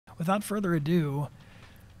without further ado,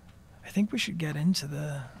 I think we should get into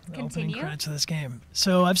the opening credits of this game.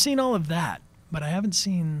 So I've seen all of that, but I haven't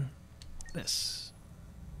seen this.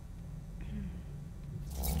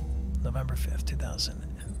 November 5th,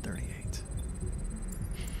 2038.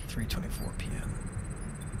 3:24 p.m.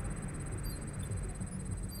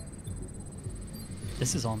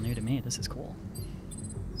 This is all new to me. This is cool.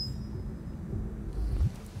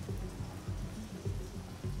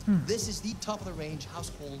 This is the top-of-the-range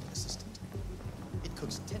household assistant. It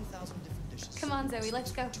cooks 10,000 different dishes. Come on, Zoe,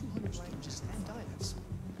 let's go. 200 languages and dialects.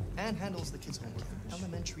 And handles the kids' home care.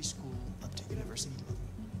 Elementary school up to university level.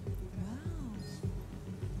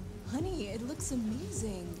 Wow. Honey, it looks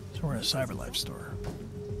amazing. So we're in a CyberLife store.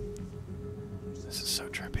 This is so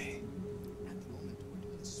trippy.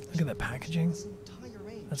 Look at that packaging.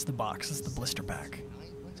 That's the box. That's the blister pack.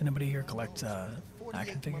 Does anybody here collect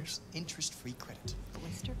action figures? Interest-free credit.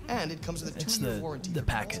 And it comes with a 2-year warranty. The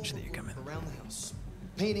package that you come in. Around the house.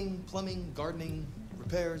 Painting, plumbing, gardening,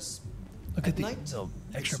 repairs. Look at the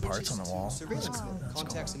extra parts on the wall. Surveillance That's mode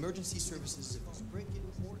contacts cool. emergency services if there's a break-in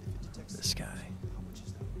or if it detects This guy.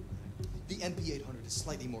 The NP800 is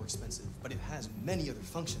slightly more expensive, but it has many other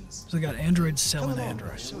functions. So they got Android selling Come along,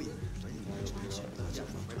 Android. I'll show you.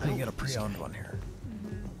 How do you get a pre-owned one here?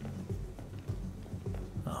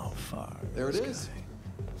 Oh, fuck. There it is.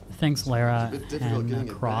 Thanks, Lara It's a bit difficult getting and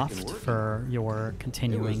it back Croft, and working. for your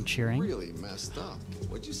continuing It was cheering. really messed up.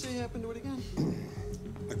 What'd you say happened to it again?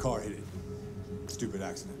 The car hit it. Stupid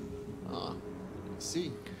accident. Ah, I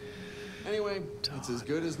see. Anyway, it's as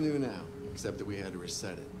good as new now, except that we had to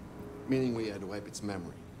reset it. Meaning we had to wipe its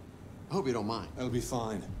memory. I hope you don't mind. That'll be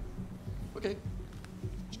fine. Okay.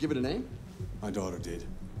 Did you give it a name? My daughter did.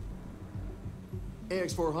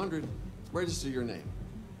 AX400. Register your name.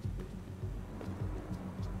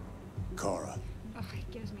 Kara. Oh,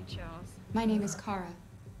 it gives me chills. My name is Kara.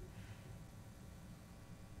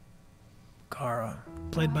 Kara,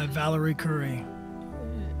 played by Valerie Curry.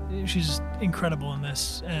 She's incredible in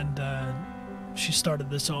this, and she started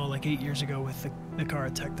this all like 8 years ago with the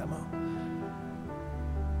Kara tech demo.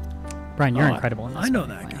 Brian, you're incredible in this. I know by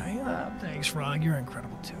the that way. guy. Thanks, Rog. You're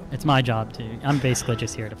incredible too. It's my job to. I'm basically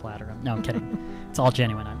just here to flatter him. No, I'm kidding. It's all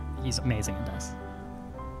genuine. He's amazing in this.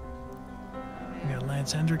 We got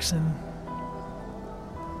Lance Hendrickson.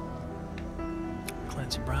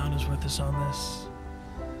 Clancy Brown is with us on this.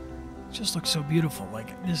 It just looks so beautiful.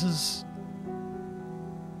 Like this is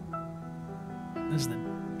the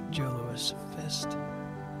Joe Louis fist.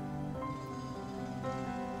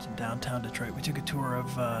 It's in downtown Detroit. We took a tour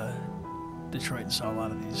of Detroit and saw a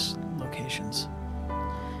lot of these locations.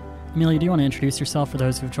 Amelia, do you want to introduce yourself for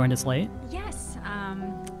those who've joined us late? Yes,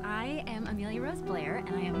 I am Amelia Rose Blair,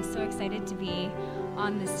 and I am so excited to be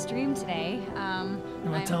on this stream today. You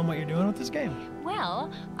want to tell them what you're doing with this game?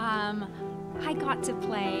 Well, I got to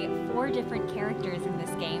play 4 different characters in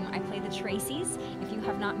this game. I play the Tracys. If you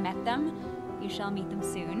have not met them, you shall meet them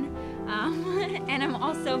soon. And I'm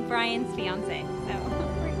also Brian's fiance, so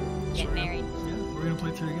we're getting married. Yeah, we're gonna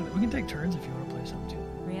play through together. We can take turns if you want to play something too.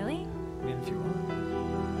 Really? I mean, if you want.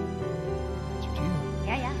 It's up to you.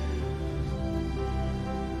 Yeah, yeah.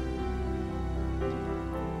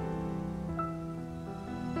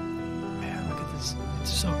 Man, look at this.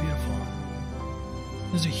 It's so beautiful.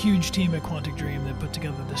 There's a huge team at Quantic Dream that put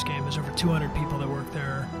together this game. There's over 200 people that work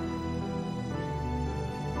there.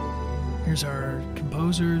 Here's our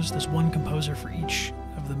composers. There's one composer for each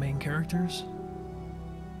of the main characters.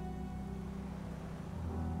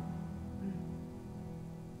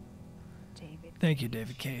 David. Thank you,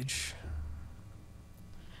 David Cage.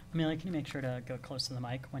 Amelia, can you make sure to go close to the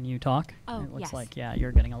mic when you talk? Oh, It looks yes. like, yeah,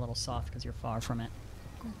 you're getting a little soft because you're far from it.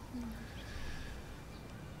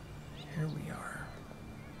 Here we are.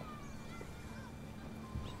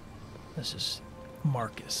 This is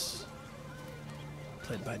Marcus,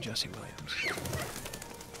 played by Jesse Williams.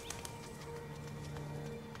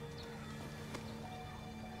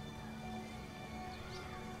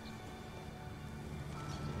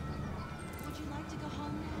 Would you like to go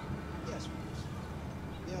home now? Yes, Rose.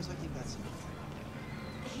 Yes, I think that's enough.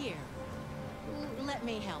 Here. Let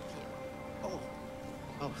me help you.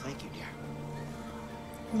 Oh, thank you, dear.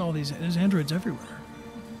 And all these, there's androids everywhere.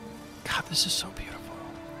 God, this is so beautiful.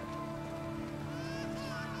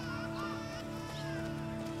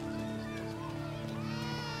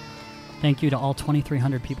 Thank you to all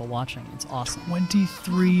 2,300 people watching. It's awesome.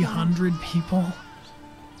 2,300 people?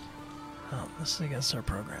 Oh, this is against our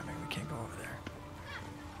programming. We can't go over there.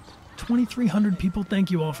 2,300 people.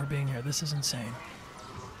 Thank you all for being here. This is insane.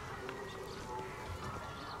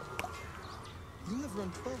 You have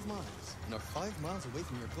run 12 miles and are 5 miles away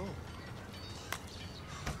from your goal.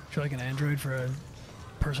 Would you like an android for a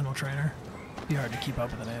personal trainer? It'd be hard to keep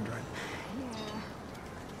up with an android. Yeah.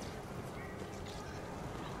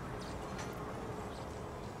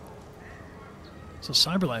 So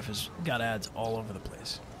CyberLife has got ads all over the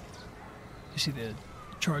place. You see the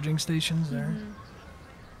charging stations there?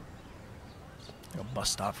 Like a bus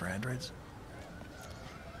stop for androids.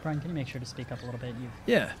 Brian, can you make sure to speak up a little bit?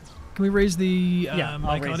 Yeah. Can we raise the I'll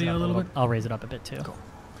mic raise it audio up a little bit? I'll raise it up a bit too. Cool.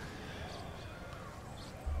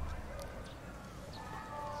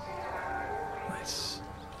 Nice.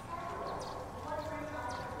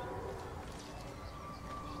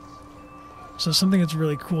 So something that's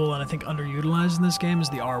really cool and I think underutilized in this game is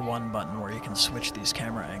the R1 button where you can switch these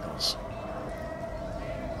camera angles.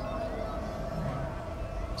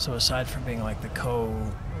 So aside from being like the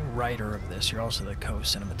co-writer of this, you're also the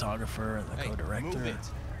co-cinematographer and the co-director. Move it.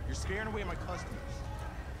 You're scaring away my customers.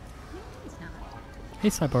 It's not. Hey,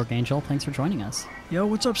 Cyborg Angel, thanks for joining us. Yo,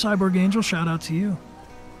 what's up, Cyborg Angel? Shout out to you.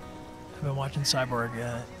 I've been watching Cyborg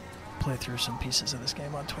play through some pieces of this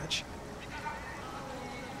game on Twitch.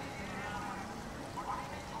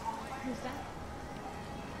 Who's that?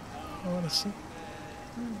 I want to see.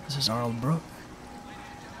 This is Arnold Brooke.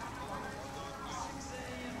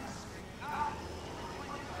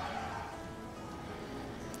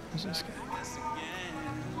 Who's this guy?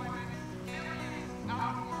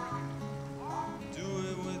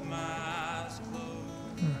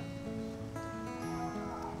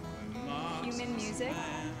 Human music?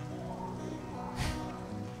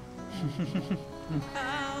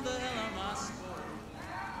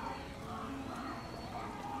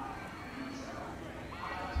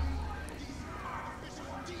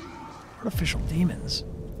 Artificial demons.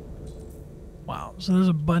 Wow. So there's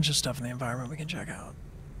a bunch of stuff in the environment we can check out.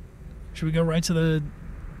 Should we go right to the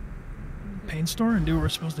paint store and do what we're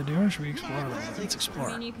supposed to do, or should we explore a little bit? Let's I explore.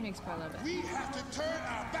 mean, you can explore a little bit. We have to turn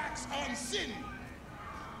our backs on sin.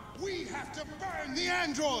 We have to burn the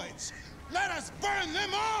androids. Let us burn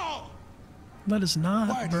them all. Let us not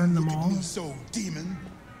Why do burn you them look all. at me so, demon?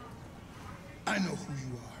 I know who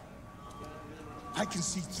you are. I can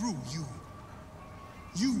see through you.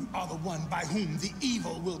 You are the one by whom the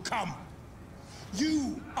evil will come.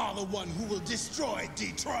 You are the one who will destroy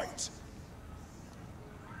Detroit.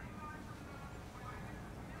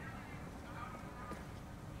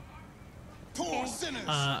 Poor sinners.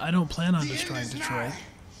 I don't plan on The end destroying is Detroit. nigh.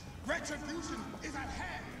 Retribution is at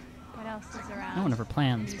hand. What else is around? No one ever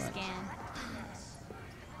plans, You but scan.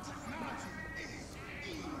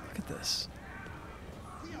 Look at this.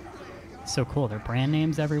 so cool. There are brand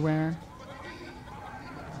names everywhere.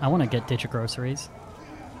 I want to get Ditch Groceries.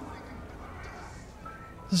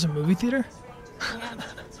 Is this a movie theater?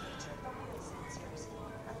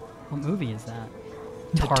 What movie is that?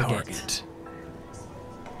 The Target.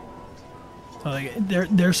 So like,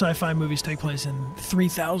 their sci-fi movies take place in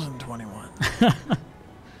 3021.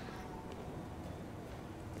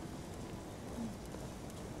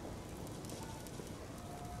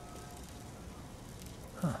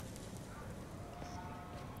 Huh.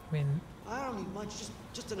 I mean, I don't need much,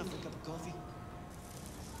 just enough for a cup of coffee.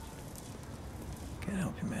 can't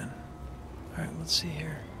help you, man. All right, let's see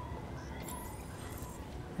here.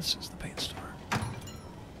 This is the paint store.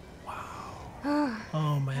 Wow.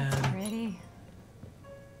 Oh man. Pretty.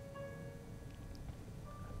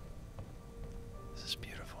 This is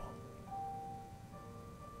beautiful.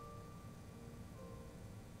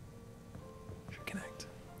 Should connect.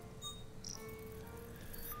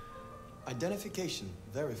 Identification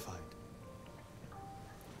verified.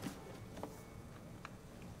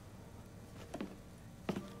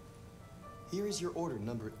 Here is your order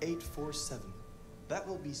number 847. That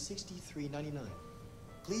will be $63.99.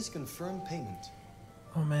 Please confirm payment.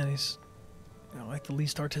 Oh man, he's like the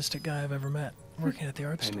least artistic guy I've ever met working at the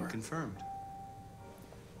art store. Payment confirmed.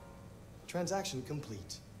 Transaction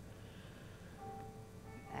complete.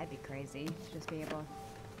 That'd be crazy. Just be able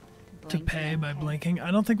To blink pay and by pay. blinking.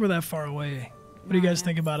 I don't think we're that far away. What do you No, guys no.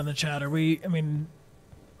 think about in the chat? I mean,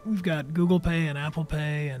 we've got Google Pay and Apple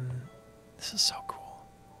Pay, and this is so cool.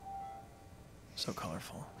 So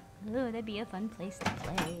colorful. Ooh, that'd be a fun place to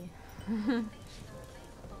play.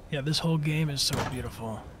 Yeah, this whole game is so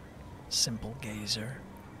beautiful. Simple gazer.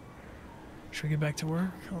 Should we get back to work?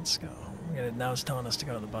 Let's go. Now it's telling us to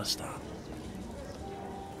go to the bus stop.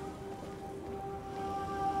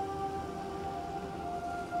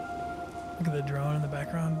 Look at the drone in the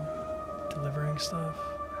background, delivering stuff.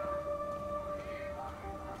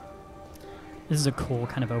 This is a cool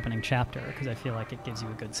kind of opening chapter because I feel like it gives you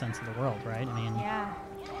a good sense of the world, right? I mean, Yeah.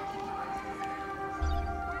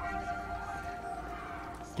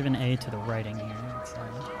 give an A to the writing here. It's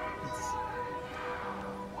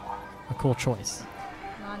a cool choice.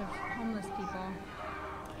 A lot of homeless people.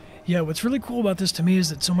 Yeah, what's really cool about this to me is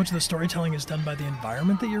that so much of the storytelling is done by the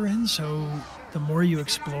environment that you're in. So the more you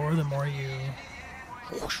explore, the more you.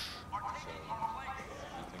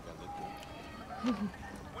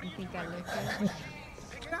 You think I look good?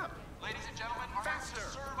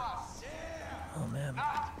 Oh man,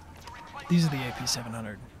 these are the AP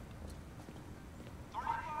 700.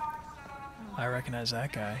 I recognize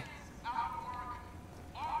that guy.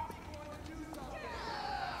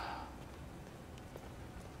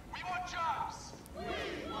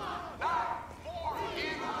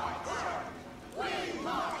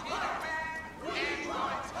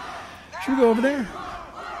 Should we go over there?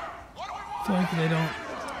 I feel like they don't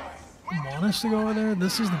want us to go over there.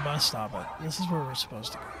 This is the bus stop. This is where we're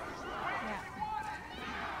supposed to go.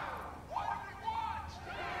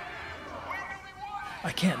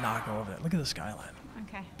 I can't not go over there. Look at the skyline.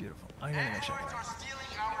 Okay. Beautiful. I gotta go check it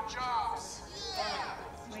out.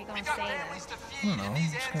 What are you gonna say though? I don't know.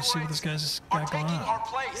 I'm just gonna see what this guy's got going on.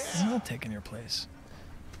 I'm not taking your place.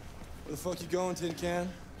 Where the fuck you going, Tin Can?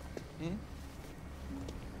 Hmm?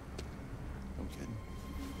 I'm kidding.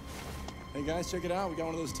 Hey guys, check it out. We got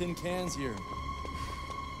one of those tin cans here.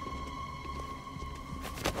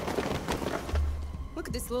 Look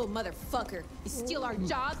at this little motherfucker. You steal our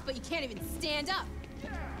jobs, but you can't even stand up.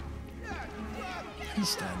 You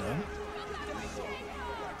stand up.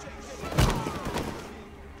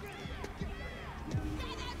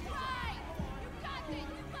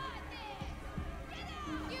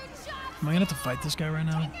 Am I gonna have to fight this guy right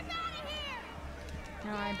now?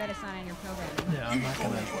 No, I bet it's not in your program. Yeah, I'm not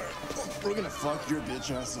gonna. We're gonna fuck your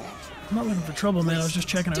bitch ass up. I'm not looking for trouble, man. I was just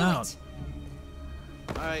checking it out.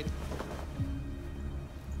 All right.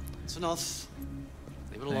 That's enough.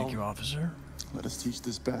 Leave it alone. Thank you, officer. Let us teach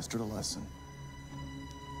this bastard a lesson.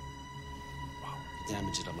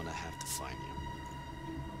 Damage it, I'm gonna have to find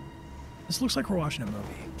you. This looks like we're watching a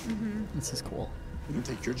movie. Mm-hmm. This is cool. We're gonna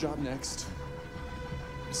take your job next.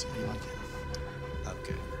 See how you like it.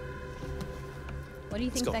 Okay. What do you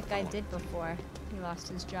think go. that guy did before he lost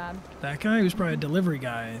his job? That guy was probably a delivery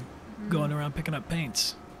guy going around picking up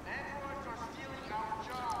paints.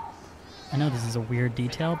 I know this is a weird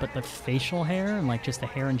detail, but the facial hair and like just the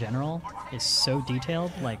hair in general is so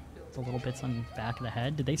detailed. Like the little bits on the back of the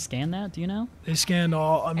head. Did they scan that? Do you know? They scanned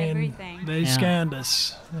all. I mean, Everything. they scanned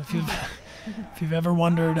us. If you've ever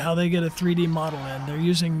wondered how they get a 3D model in, they're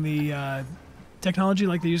using the technology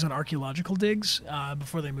like they use on archaeological digs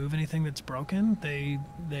before they move anything that's broken.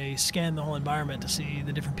 They scan the whole environment to see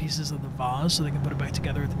the different pieces of the vase so they can put it back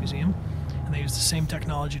together at the museum. And they use the same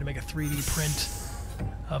technology to make a 3D print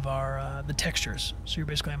of our the textures. So you're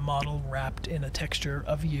basically a model wrapped in a texture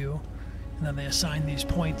of you, and then they assign these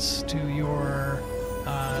points to your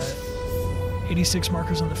 86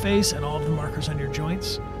 markers on the face and all of the markers on your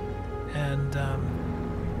joints. And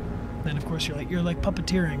then of course you're like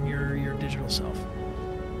puppeteering your digital self.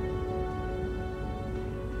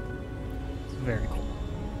 It's very cool.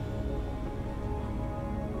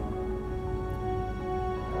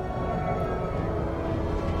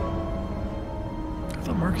 I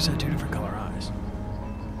thought Marcus had 2 different color eyes.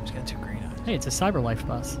 He's got 2 green eyes. Hey, it's a CyberLife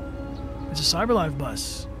bus. It's a CyberLife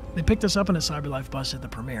bus. They picked us up in a CyberLife bus at the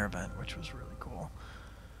premiere event, which was really cool.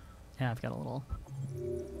 Yeah, I've got a little.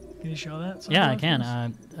 Can you show that? Yeah, I CyberLife can.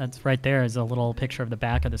 bus? That's right there is a little picture of the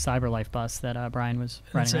back of the CyberLife bus that Bryan was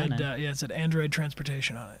It riding said, around in. it said Android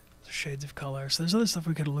transportation on it. Shades of color. So there's other stuff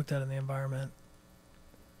we could have looked at in the environment.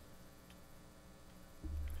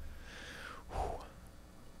 Whew.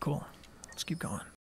 Cool. Let's keep going.